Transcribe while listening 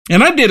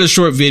And I did a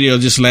short video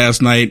just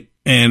last night,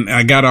 and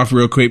I got off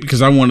real quick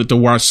because I wanted to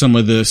watch some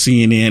of the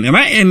CNN, and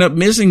I ended up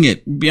missing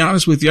it. To be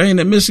honest with you, I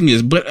ended up missing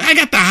it, but I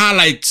got the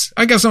highlights.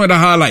 I got some of the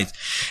highlights,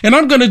 and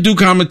I'm going to do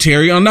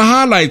commentary on the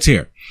highlights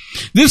here.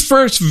 This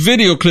first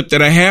video clip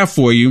that I have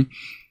for you,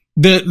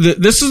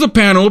 this is a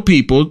panel of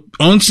people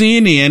on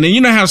CNN, and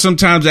you know how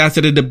sometimes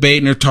after the debate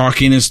and they're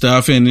talking and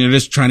stuff, and they're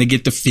just trying to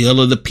get the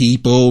feel of the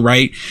people,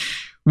 right?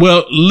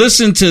 Well,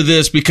 listen to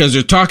this because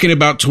they're talking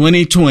about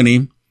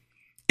 2020.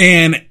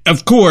 And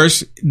of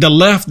course, the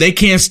left, they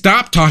can't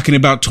stop talking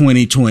about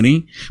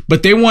 2020,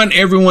 but they want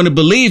everyone to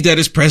believe that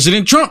it's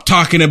President Trump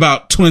talking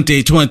about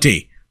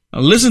 2020. Now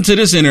listen to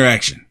this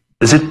interaction.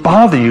 Does it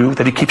bother you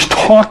that he keeps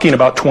talking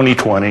about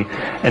 2020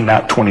 and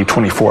not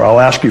 2024? I'll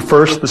ask you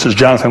first. This is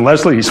Jonathan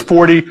Leslie. He's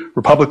 40,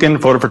 Republican,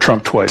 voted for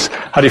Trump twice.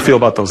 How do you feel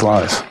about those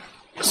lies?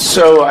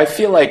 So I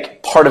feel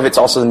like part of it's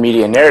also the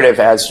media narrative,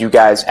 as you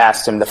guys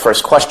asked him the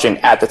first question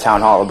at the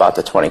town hall about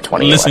the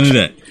 2020 election. Listen to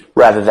that.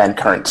 Rather than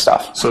current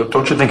stuff. So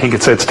don't you think he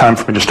could say it's time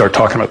for me to start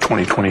talking about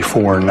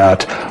 2024 and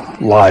not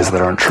lies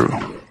that aren't true?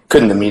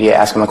 Couldn't the media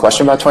ask him a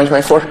question about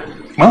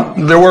 2024? Well,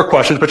 there were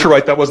questions, but you're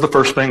right. That was the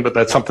first thing, but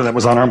that's something that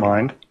was on our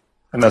mind.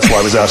 And that's why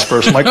I was asked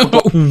first. Michael.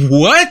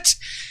 What?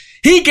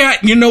 He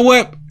got, you know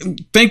what?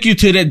 Thank you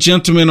to that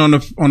gentleman on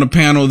the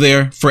panel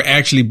there for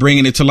actually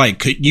bringing it to light.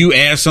 Could you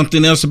ask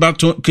something else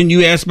can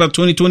you ask about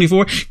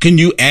 2024? Can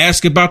you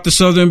ask about the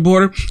southern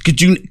border?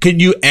 Could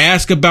you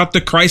ask about the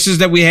crisis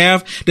that we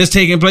have that's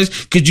taking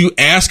place? Could you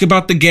ask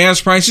about the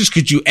gas prices?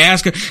 Could you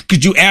ask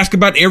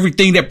about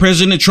everything that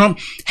President Trump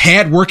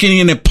had working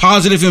in a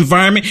positive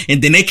environment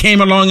and then they came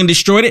along and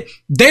destroyed it?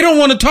 They don't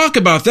want to talk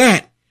about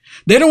that.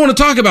 They don't want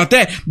to talk about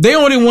that. They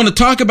only want to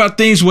talk about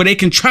things where they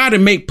can try to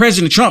make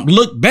President Trump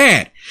look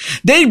bad.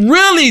 They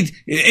really,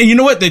 and you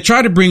know what? They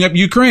try to bring up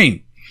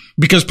Ukraine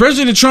because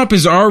President Trump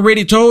has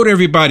already told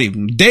everybody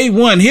day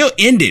one, he'll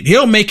end it.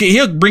 He'll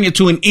bring it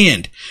to an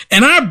end.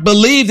 And I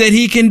believe that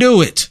he can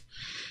do it.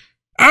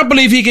 I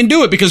believe he can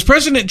do it because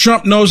President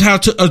Trump knows how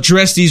to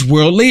address these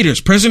world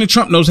leaders. President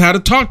Trump knows how to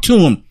talk to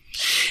them.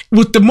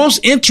 What the most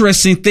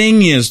interesting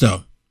thing is,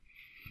 though,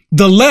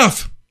 the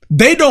left,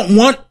 they don't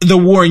want the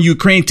war in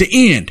Ukraine to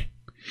end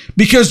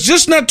because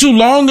just not too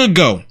long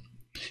ago,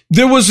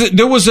 there was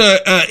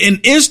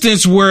an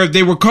instance where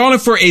they were calling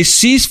for a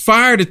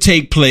ceasefire to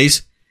take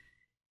place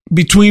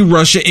between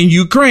Russia and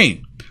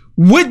Ukraine.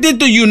 What did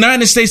the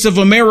United States of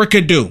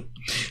America do?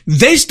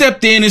 They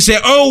stepped in and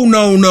said, oh,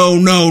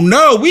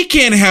 no, we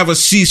can't have a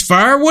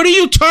ceasefire. What are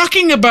you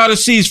talking about, a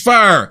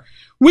ceasefire?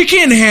 We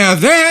can't have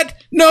that.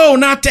 No,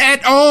 not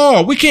at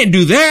all. We can't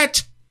do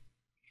that.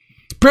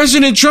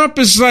 President Trump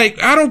is like,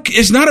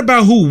 it's not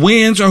about who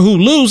wins or who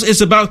loses.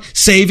 It's about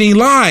saving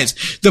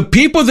lives. The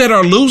people that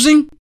are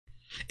losing,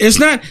 it's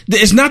not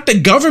the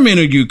government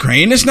of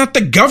Ukraine. It's not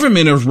the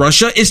government of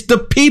Russia. It's the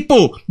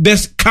people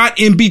that's caught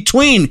in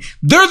between.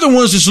 They're the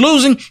ones that's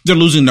losing. They're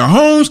losing their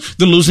homes.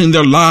 They're losing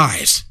their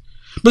lives.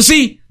 But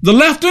see, the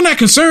left, they're not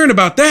concerned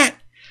about that.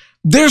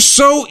 They're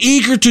so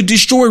eager to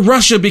destroy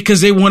Russia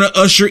because they want to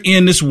usher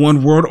in this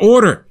one world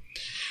order.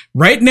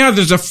 Right now,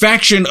 there's a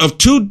faction of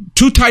two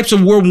types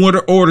of world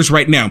orders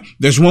right now.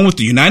 There's one with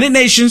the United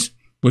Nations,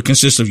 which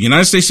consists of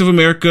United States of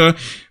America,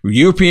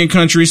 European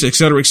countries, et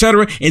cetera, et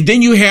cetera. And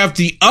then you have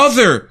the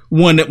other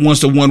one that wants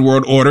the one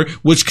world order,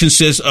 which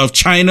consists of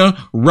China,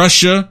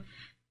 Russia,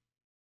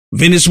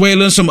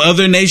 Venezuela, and some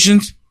other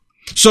nations.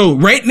 So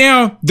right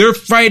now, they're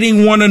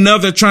fighting one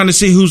another, trying to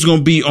see who's going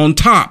to be on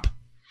top.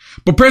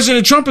 But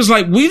President Trump is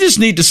like, we just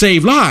need to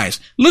save lives.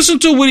 Listen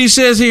to what he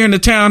says here in the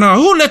town hall.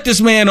 Who let this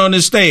man on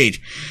this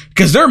stage?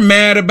 Because they're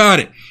mad about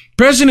it.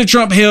 President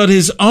Trump held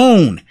his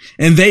own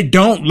and they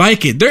don't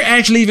like it. They're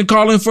actually even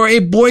calling for a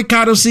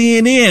boycott of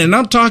CNN. And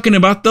I'm talking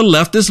about the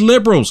leftist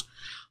liberals.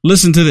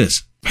 Listen to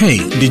this. Hey,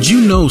 did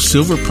you know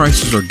silver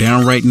prices are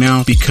down right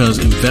now because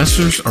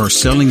investors are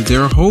selling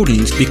their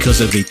holdings because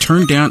of a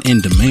turn down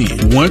in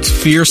demand? Once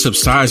fear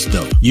subsides,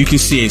 though, you can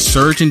see a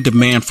surge in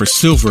demand for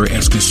silver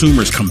as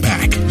consumers come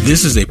back.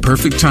 This is a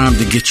perfect time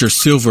to get your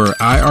silver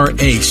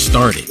IRA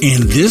started.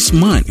 And this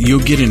month, you'll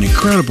get an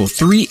incredible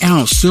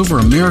 3-ounce silver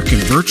American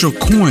virtual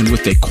coin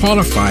with a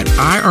qualified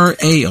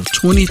IRA of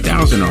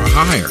 $20,000 or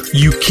higher.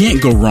 You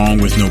can't go wrong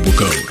with Noble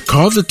Gold.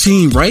 Call the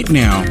team right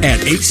now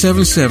at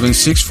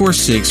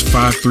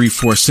 877-646-5347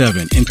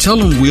 and tell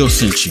them Will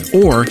sent you,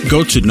 or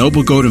go to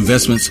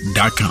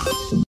noblegoldinvestments.com.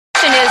 The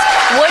question is,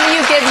 would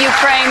you give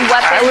Ukraine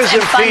weapons and funding? I was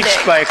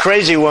impeached by a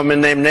crazy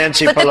woman named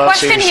Nancy Pelosi. But the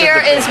question here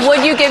is,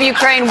 would you give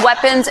Ukraine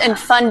weapons and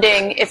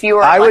funding if you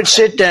were elected? I would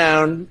sit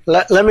down.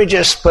 Let me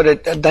just put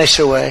it a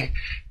nicer way.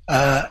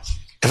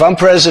 If I'm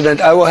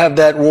president, I will have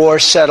that war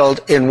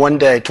settled in one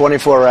day,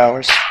 24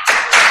 hours.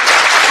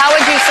 How would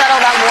you settle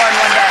that war in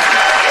one day?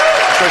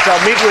 Because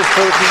I'll meet with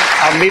Putin,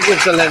 I'll meet with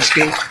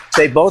Zelensky.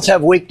 They both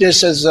have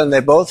weaknesses and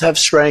they both have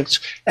strengths.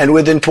 And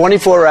within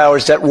 24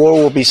 hours, that war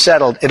will be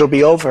settled. It'll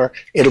be over.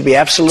 It'll be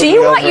absolutely over.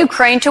 Do you want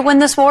Ukraine to win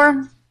this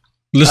war?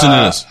 Listen to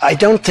this. I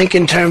don't think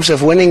in terms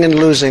of winning and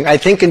losing. I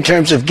think in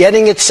terms of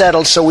getting it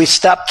settled so we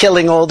stop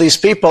killing all these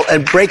people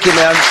and breaking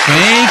them.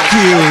 Thank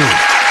you.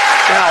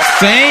 Now,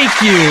 Thank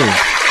you.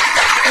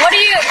 What do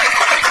you?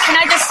 Can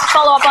I just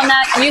follow up on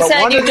that? You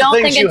said you don't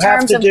think in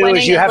terms of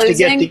winning and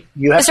losing.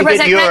 Mr.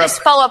 President, can I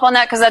just follow up on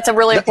that because that's a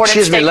really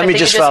important statement that you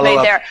just made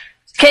there.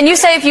 Can you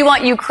say if you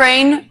want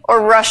Ukraine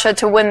or Russia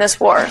to win this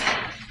war?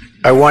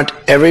 I want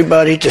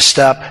everybody to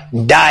stop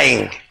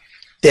dying.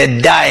 They're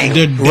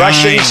dying.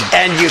 Russians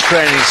and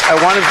Ukrainians. I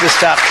want them to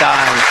stop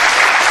dying.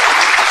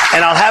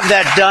 And I'll have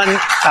that done.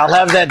 I'll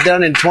have that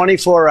done in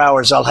 24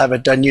 hours. I'll have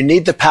it done. You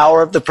need the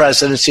power of the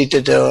presidency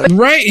to do it.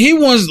 Right? He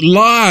wants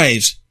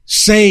lives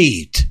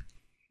saved.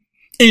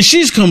 And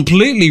she's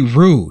completely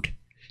rude.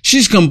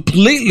 She's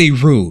completely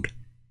rude.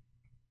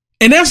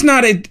 And that's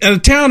not a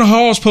town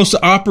hall is supposed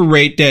to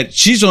operate that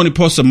she's only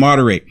supposed to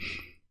moderate.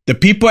 The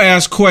people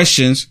ask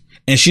questions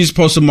and she's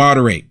supposed to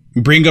moderate,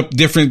 bring up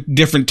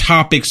different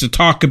topics to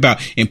talk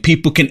about, and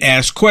people can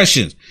ask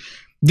questions.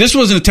 This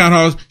wasn't a town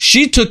hall.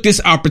 She took this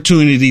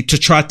opportunity to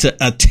try to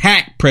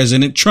attack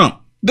President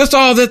Trump. That's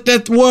all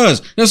that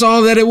was. That's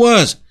all that it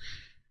was.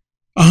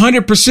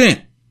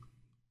 100%.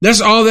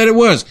 That's all that it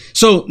was.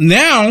 So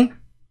now,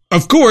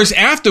 of course,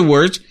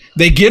 afterwards,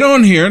 they get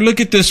on here. Look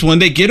at this one.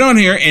 They get on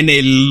here and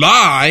they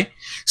lie,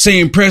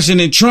 saying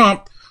President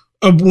Trump,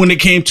 when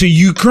it came to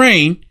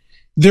Ukraine,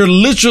 they're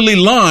literally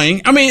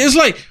lying. I mean, it's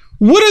like,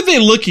 what are they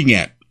looking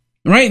at?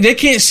 Right? They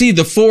can't see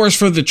the forest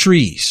for the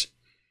trees.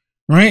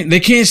 Right? They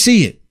can't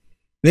see it.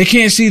 They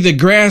can't see the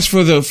grass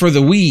for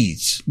the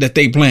weeds that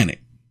they planted.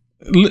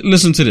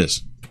 Listen to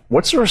this.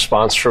 What's the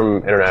response from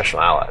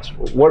international allies?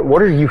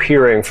 What are you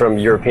hearing from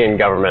European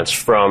governments,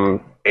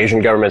 from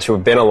Asian governments who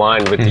have been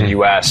aligned with the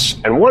U.S.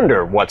 and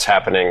wonder what's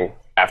happening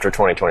after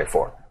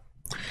 2024?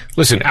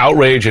 Listen,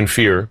 outrage and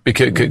fear,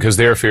 because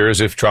their fear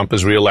is if Trump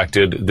is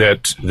reelected,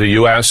 that the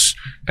U.S.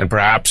 and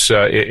perhaps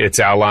its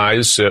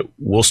allies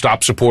will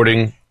stop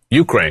supporting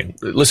Ukraine.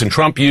 Listen,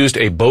 Trump used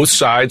a both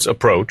sides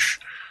approach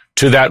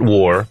to that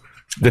war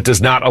that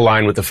does not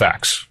align with the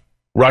facts.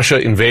 Russia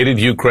invaded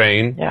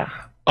Ukraine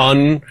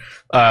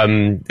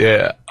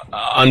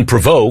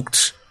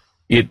unprovoked.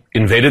 It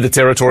invaded the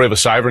territory of a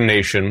sovereign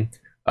nation.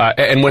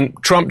 And when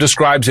Trump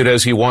describes it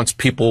as he wants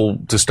people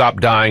to stop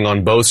dying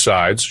on both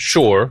sides,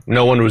 sure,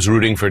 no one was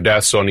rooting for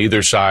deaths on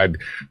either side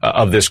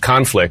of this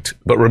conflict.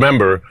 But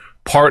remember,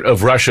 part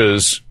of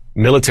Russia's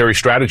military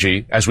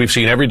strategy, as we've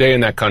seen every day in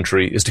that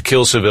country, is to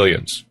kill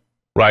civilians,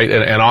 right?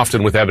 And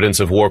often with evidence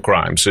of war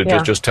crimes. So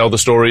just tell the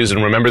stories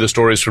and remember the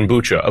stories from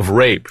Bucha of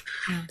rape,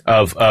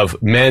 of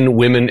men,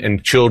 women,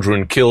 and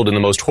children killed in the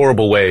most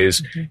horrible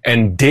ways,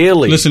 and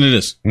daily listen to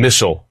this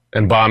missile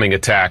and bombing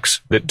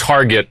attacks that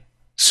target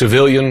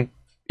civilian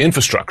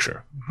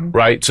infrastructure,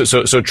 right?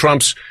 So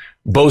Trump's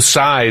both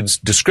sides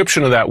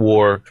description of that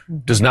war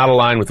does not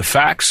align with the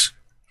facts.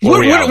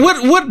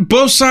 What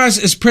both sides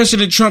is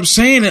President Trump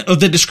saying of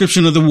the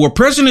description of the war?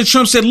 President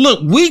Trump said, look,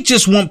 we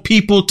just want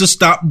people to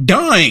stop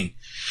dying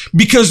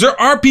because there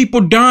are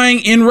people dying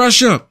in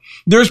Russia.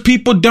 There's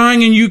people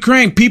dying in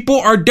Ukraine.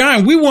 People are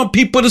dying. We want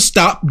people to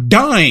stop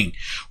dying.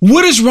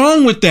 What is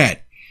wrong with that?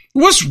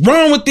 What's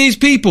wrong with these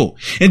people?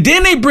 And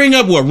then they bring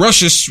up what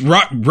Russia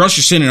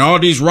sending all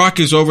these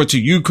rockets over to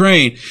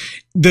Ukraine,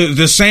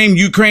 the same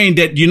Ukraine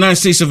that the United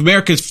States of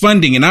America is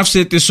funding. And I've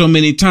said this so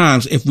many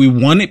times. If we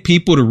wanted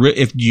people to,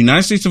 if the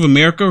United States of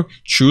America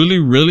truly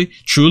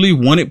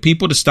wanted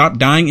people to stop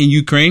dying in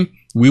Ukraine,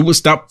 we would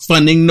stop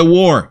funding the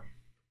war.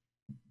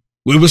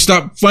 We would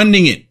stop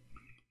funding it.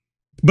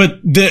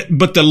 But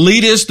the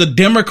leaders, the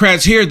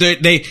Democrats here,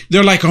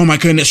 they're like, oh my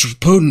goodness,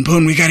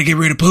 Putin, we got to get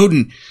rid of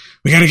Putin.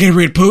 We got to get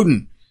rid of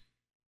Putin.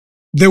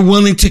 They're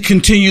willing to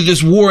continue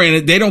this war,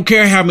 and they don't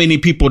care how many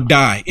people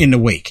die in the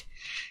wake.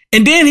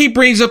 And then he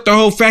brings up the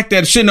whole fact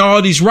that sending all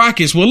these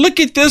rockets. Well, look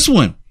at this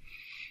one.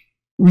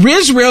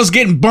 Israel's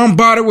getting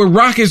bombarded with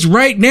rockets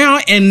right now,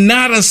 and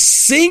not a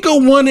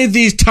single one of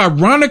these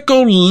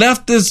tyrannical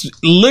leftist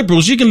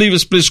liberals, you can leave a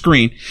split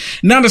screen,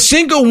 not a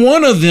single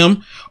one of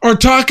them are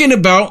talking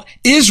about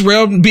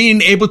Israel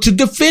being able to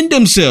defend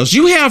themselves.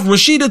 You have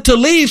Rashida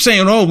Tlaib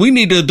saying, oh, we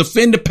need to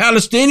defend the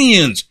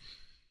Palestinians.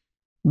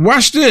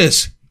 Watch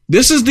this.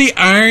 This is the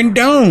Iron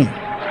Dome. Look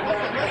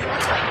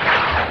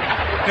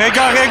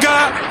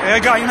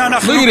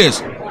at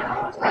this.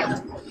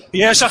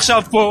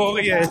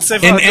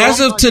 And as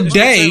of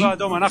today,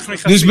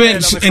 there's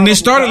been, and it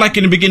started like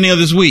in the beginning of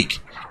this week.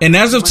 And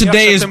as of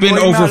today, it's been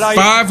over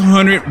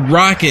 500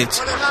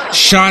 rockets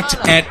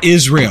shot at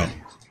Israel.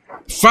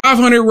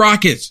 500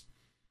 rockets.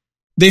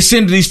 They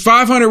send these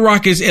 500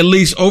 rockets at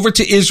least over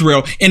to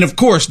Israel. And of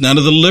course, none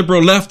of the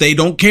liberal left, they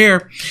don't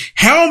care.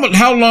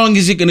 How long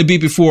is it going to be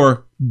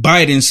before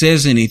Biden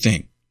says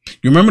anything?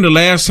 You remember the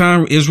last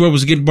time Israel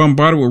was getting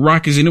bombarded with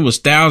rockets, and it was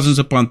thousands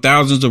upon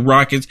thousands of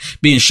rockets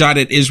being shot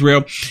at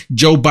Israel.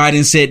 Joe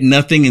Biden said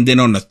nothing. And then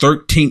on the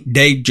 13th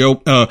day,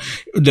 the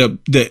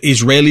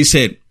Israelis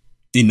said,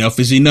 enough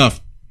is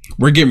enough.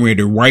 We're getting ready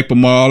to wipe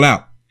them all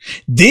out.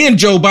 Then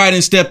Joe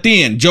Biden stepped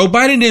in. Joe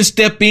Biden didn't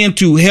step in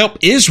to help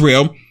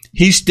Israel.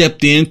 He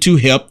stepped in to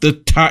help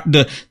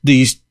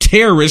these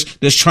terrorist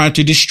that's trying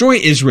to destroy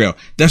Israel.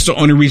 That's the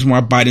only reason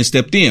why Biden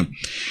stepped in.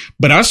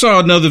 But I saw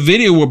another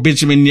video where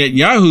Benjamin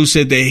Netanyahu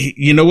said that,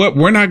 you know what,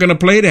 we're not going to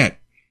play that.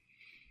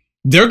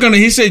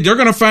 He said they're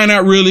going to find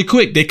out really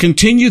quick. They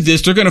continue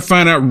this, they're going to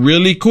find out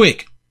really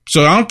quick.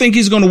 So I don't think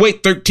he's going to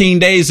wait 13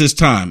 days this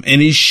time,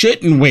 and he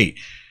shouldn't wait.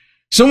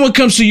 Someone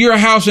comes to your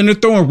house and they're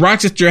throwing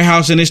rocks at your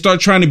house and they start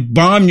trying to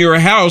bomb your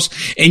house,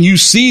 and you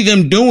see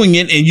them doing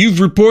it and you've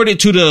reported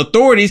to the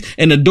authorities,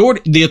 and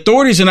the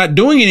authorities are not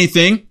doing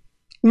anything.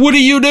 What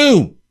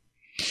do?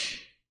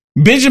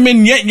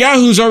 Benjamin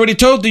Netanyahu's already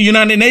told the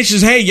United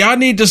Nations, hey, y'all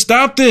need to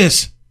stop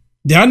this.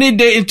 Y'all need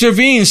to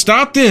intervene.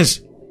 Stop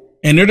this.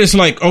 And they're just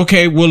like,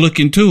 okay, we'll look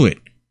into it.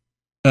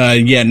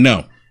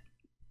 No.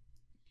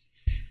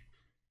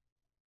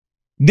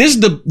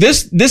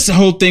 This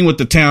whole thing with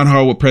the town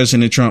hall with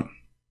President Trump,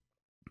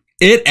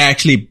 it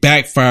actually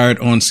backfired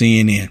on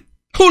CNN.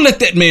 Who let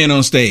that man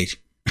on stage?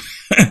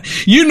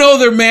 You know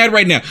they're mad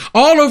right now.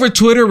 All over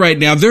Twitter right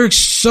now, they're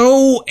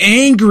so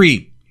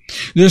angry.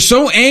 They're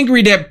so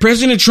angry that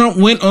President Trump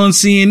went on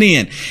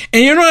CNN.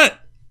 And you know what?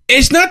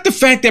 It's not the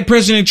fact that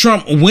President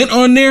Trump went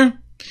on there,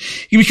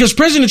 because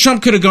President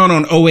Trump could have gone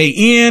on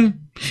OAN.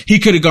 He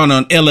could have gone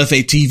on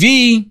LFA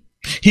TV.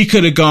 He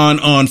could have gone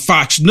on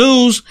Fox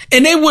News,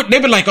 and they'd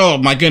be like, oh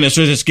my goodness,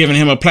 they're just giving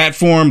him a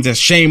platform. That's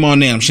shame on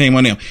them.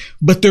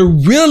 But they're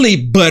really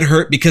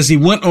butthurt because he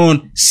went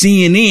on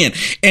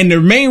CNN. And the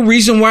main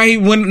reason why he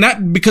went,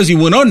 not because he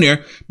went on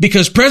there,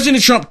 because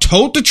President Trump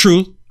told the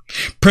truth.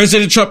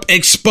 President Trump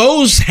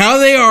exposed how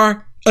they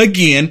are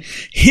again,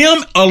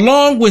 him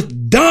along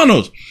with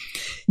Donald.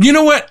 You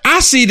know what?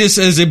 I see this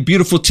as a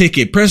beautiful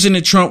ticket.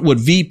 President Trump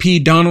with VP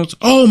Donald.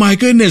 Oh my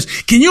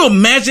goodness. Can you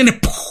imagine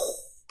it?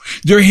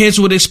 Their heads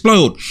would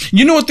explode.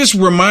 You know what this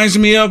reminds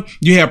me of?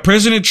 You have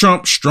President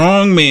Trump,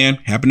 strong man,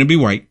 happen to be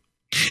white.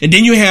 And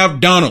then you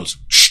have Donald,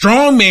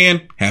 strong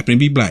man, happen to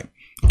be black.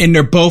 And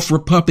they're both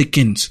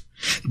Republicans.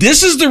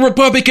 This is the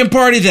Republican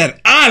Party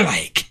that I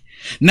like.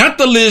 Not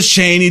the Liz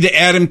Cheney, the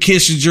Adam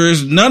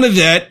Kissingers, none of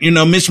that,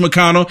 Mitch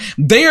McConnell.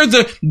 They are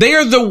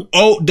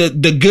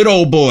the good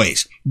old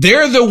boys.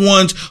 They're the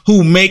ones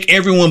who make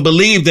everyone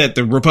believe that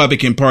the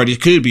Republican Party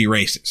could be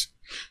racist.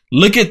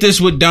 Look at this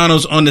with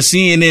Donald's on the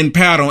CNN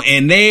panel,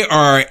 and they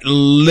are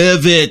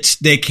livid.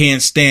 They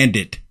can't stand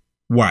it.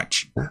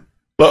 Watch.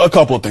 Well, a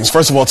couple of things.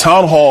 First of all,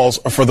 town halls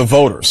are for the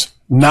voters,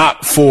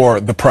 not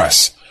for the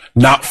press,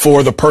 not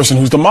for the person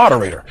who's the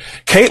moderator.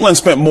 Caitlin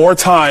spent more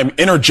time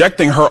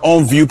interjecting her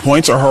own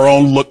viewpoints or her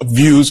own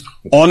views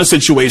on the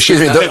situation.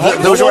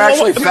 Those are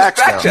actually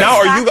facts.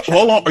 Now,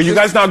 are you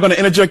guys not going to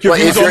interject your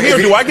views on here,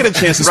 or do I get a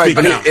chance to speak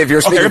now? If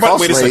you're speaking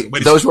falsely,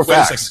 those were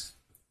facts.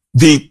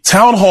 The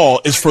town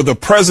hall is for the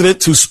president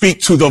to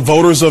speak to the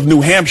voters of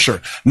New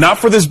Hampshire, not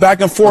for this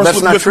back and forth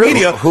with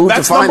media.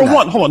 That's number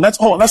one. Hold on.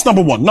 That's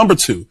number one. Number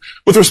two,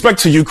 with respect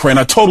to Ukraine,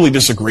 I totally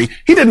disagree.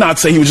 He did not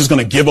say he was just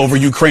going to give over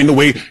Ukraine the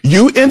way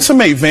you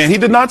intimate, Van. He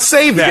did not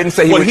say that. He didn't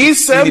say what he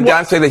said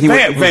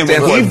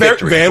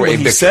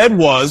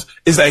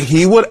is that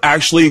he would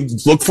actually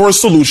look for a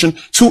solution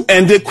to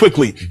end it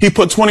quickly. He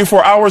put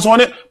 24 hours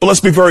on it, but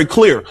let's be very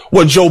clear.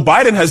 What Joe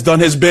Biden has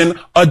done has been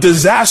a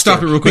disaster.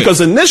 Stop it real quick.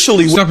 Because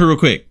initially, real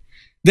quick.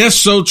 That's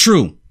so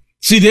true.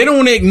 See, they don't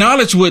want to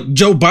acknowledge what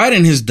Joe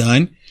Biden has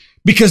done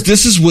because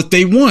this is what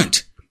they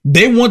want.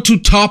 They want to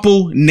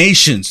topple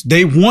nations.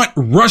 They want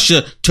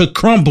Russia to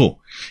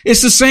crumble.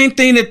 It's the same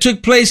thing that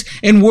took place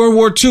in World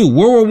War II,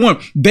 World War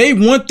I. They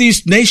want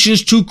these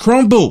nations to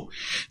crumble.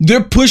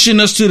 They're pushing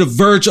us to the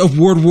verge of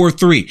World War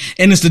III.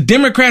 And it's the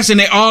Democrats, and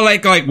they all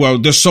like, well,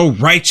 they're so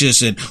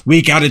righteous and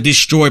we got to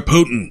destroy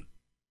Putin.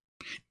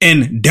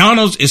 And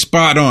Donald is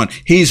spot on.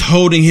 He's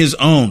holding his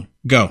own.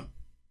 Go.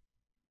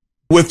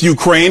 With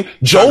Ukraine,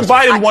 Joe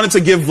Biden wanted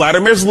to give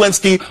Vladimir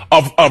Zelensky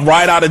a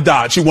ride out of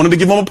Dodge. He wanted to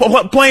give him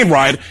a plane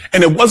ride.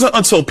 And it wasn't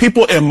until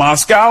people in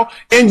Moscow,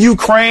 in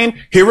Ukraine,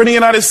 here in the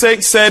United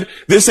States said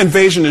this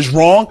invasion is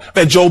wrong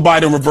that Joe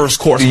Biden reversed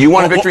course. Do you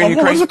want a victory in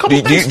Ukraine?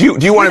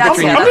 Do you want a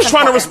victory in Ukraine? I'm just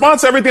trying to respond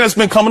to everything that's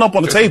been coming up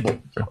on the table.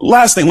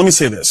 Last thing, let me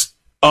say this.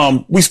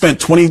 We spent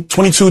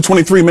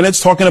 23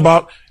 minutes talking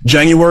about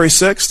January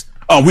 6th.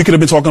 We could have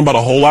been talking about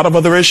a whole lot of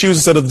other issues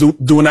instead of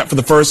doing that for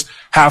the first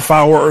half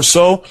hour or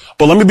so.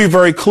 But let me be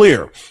very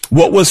clear.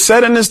 What was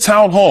said in this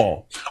town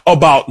hall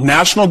about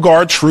National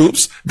Guard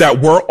troops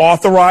that were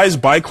authorized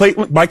by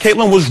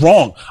Caitlin was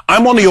wrong.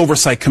 I'm on the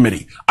Oversight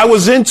Committee. I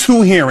was in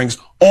 2 hearings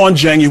on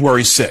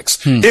January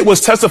 6th. It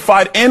was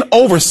testified in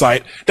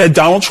oversight that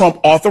Donald Trump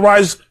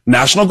authorized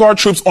National Guard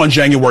troops on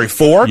January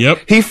 4.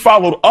 Yep. He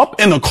followed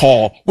up in a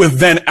call with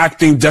then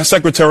acting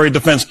Secretary of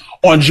Defense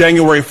on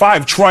January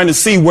 5, trying to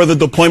see where the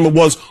deployment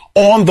was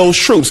on those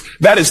troops.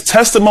 That is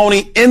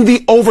testimony in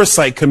the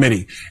Oversight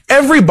Committee.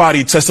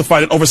 Everybody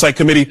testified in Oversight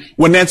Committee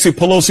when Nancy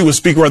Pelosi was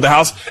Speaker of the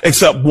House,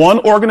 except one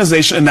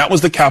organization, and that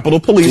was the Capitol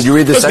Police. Did you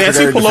read the because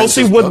Nancy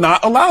Pelosi would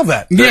not allow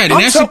that. Yeah,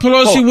 Nancy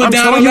Pelosi would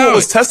not allow it. It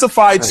was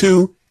testified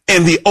to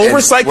in the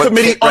Oversight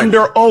Committee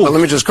under oath.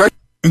 Let me just correct.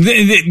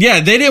 They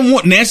didn't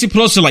want Nancy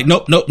Pelosi like,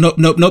 nope,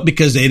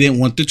 because they didn't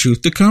want the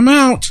truth to come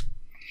out.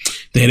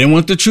 They didn't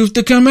want the truth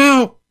to come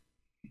out.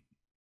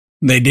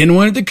 They didn't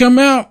want it to come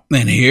out,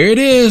 and here it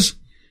is.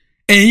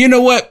 And you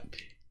know what?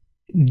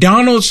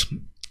 Donald's,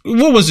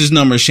 what was his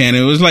number,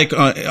 Shannon? It was like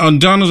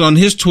on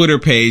his Twitter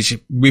page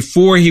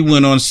before he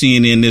went on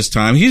CNN this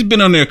time. He's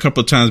been on there a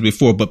couple of times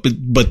before, but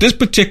this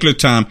particular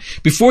time,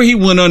 before he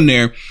went on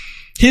there,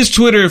 his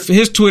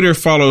Twitter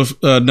follow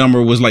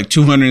number was like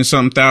 200 and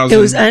something thousand.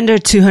 It was under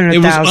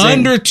 200,000. It was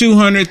under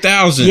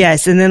 200,000.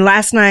 Yes, and then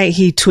last night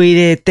he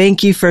tweeted,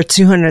 "Thank you for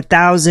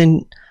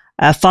 200,000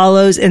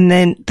 follows," and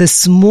then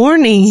this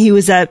morning he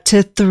was up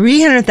to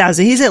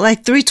 300,000. He's at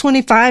like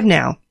 325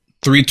 now.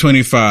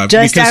 325.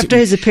 Just after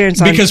his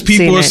appearance on CNN. Because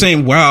people are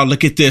saying, wow,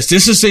 look at this.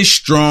 This is a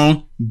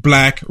strong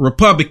black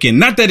Republican.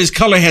 Not that his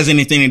color has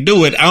anything to do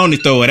with it. I only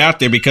throw it out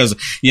there because,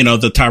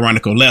 the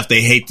tyrannical left,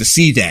 they hate to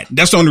see that.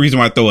 That's the only reason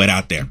why I throw it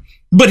out there.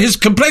 But his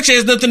complexion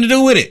has nothing to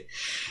do with it.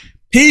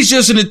 He's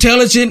just an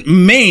intelligent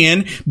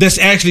man that's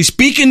actually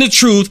speaking the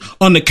truth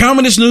on the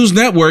Communist News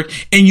Network.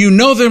 And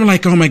they're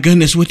like, oh my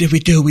goodness, what did we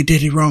do? We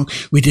did it wrong.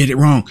 We did it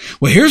wrong.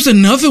 Well, here's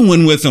another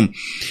one with him.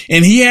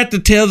 And he had to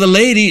tell the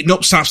lady,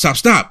 nope, stop.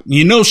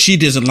 She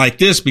doesn't like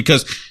this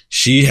because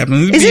she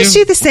happens to be. Isn't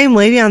she the same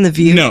lady on The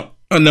View? No.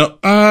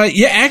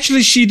 Yeah,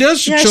 actually she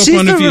does show up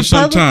on The View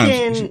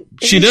sometimes.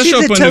 She does show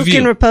up on The View.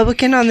 Token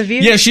Republican on The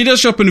View? Yeah, she does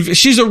show up on The View.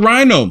 She's a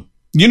rhino.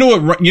 You know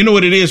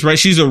what it is, right?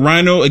 She's a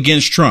rhino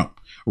against Trump.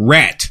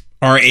 RAT,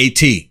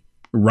 R-A-T.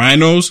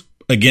 Rhinos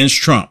against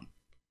Trump.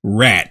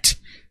 RAT.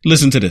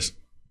 Listen to this.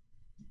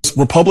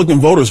 Republican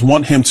voters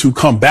want him to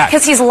come back.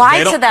 Because he's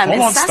lied to them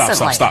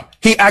incessantly. Stop.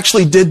 He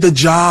actually did the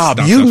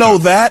job.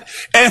 Stop. That.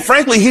 And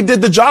frankly, he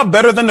did the job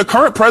better than the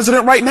current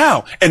president right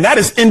now. And that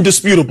is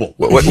indisputable.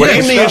 Name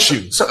the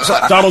issue.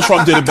 Donald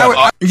Trump did it better.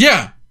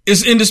 Yeah,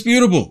 it's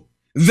indisputable.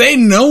 They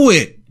know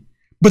it,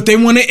 but they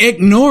want to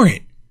ignore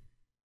it.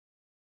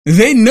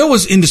 They know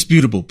it's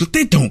indisputable, but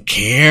they don't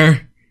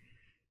care.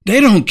 They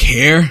don't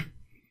care.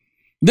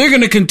 They're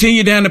going to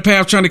continue down the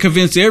path trying to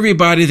convince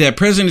everybody that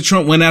President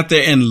Trump went out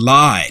there and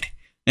lied.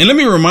 And let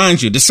me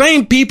remind you, the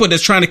same people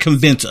that's trying to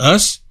convince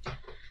us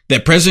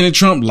that President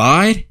Trump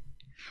lied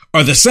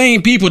are the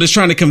same people that's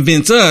trying to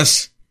convince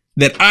us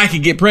that I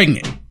could get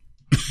pregnant.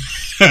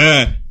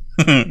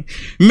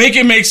 Make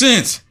it make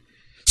sense.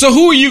 So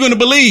who are you going to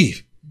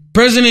believe?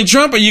 President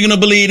Trump, or are you going to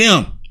believe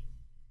him?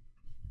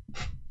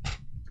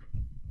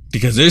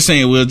 Because they're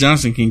saying Will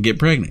Johnson can get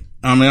pregnant.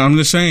 I'm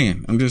just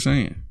saying.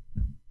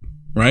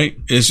 Right?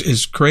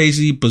 It's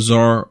crazy,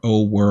 bizarre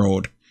old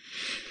world.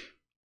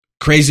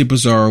 Crazy,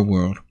 bizarre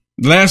world.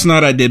 Last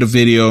night I did a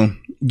video,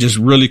 just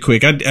really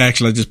quick. I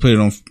just put it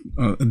on,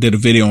 did a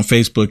video on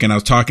Facebook, and I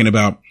was talking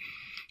about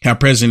how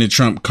President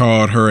Trump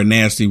called her a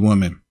nasty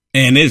woman.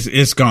 And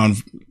it's gone,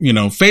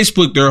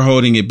 Facebook, they're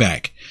holding it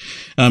back.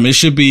 It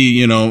should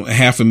be,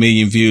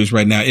 500,000 views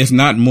right now. If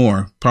not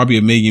more, probably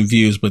 1 million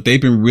views, but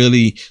they've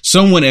been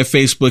someone at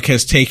Facebook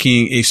has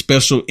taken a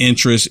special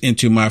interest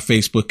into my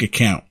Facebook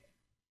account.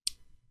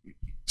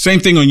 Same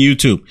thing on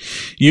YouTube.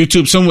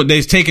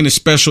 They've taken a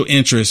special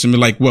interest and be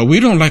like, well, we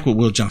don't like what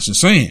Will Johnson's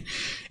saying.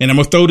 And I'm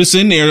going to throw this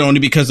in there only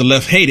because the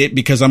left hate it,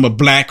 because I'm a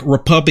black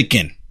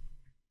Republican,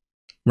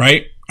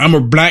 right? I'm a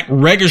black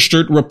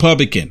registered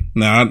Republican.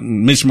 Now,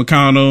 Mitch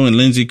McConnell and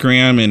Lindsey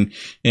Graham and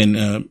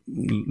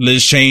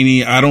Liz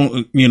Cheney,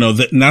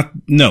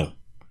 no.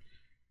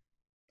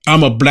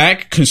 I'm a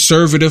black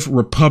conservative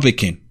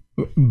Republican,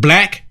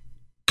 black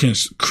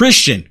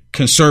Christian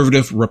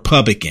conservative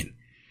Republican,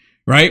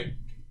 right?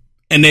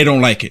 And they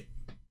don't like it.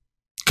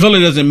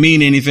 Color doesn't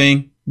mean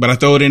anything, but I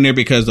throw it in there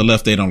because the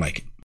left, they don't like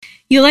it.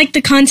 You like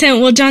the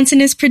content Will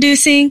Johnson is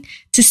producing?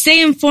 To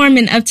stay informed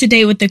and up to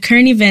date with the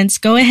current events,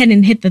 go ahead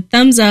and hit the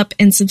thumbs up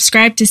and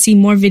subscribe to see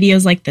more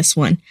videos like this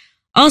one.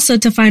 Also,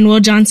 to find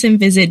Will Johnson,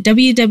 visit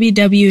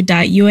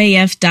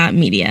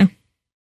www.uaf.media.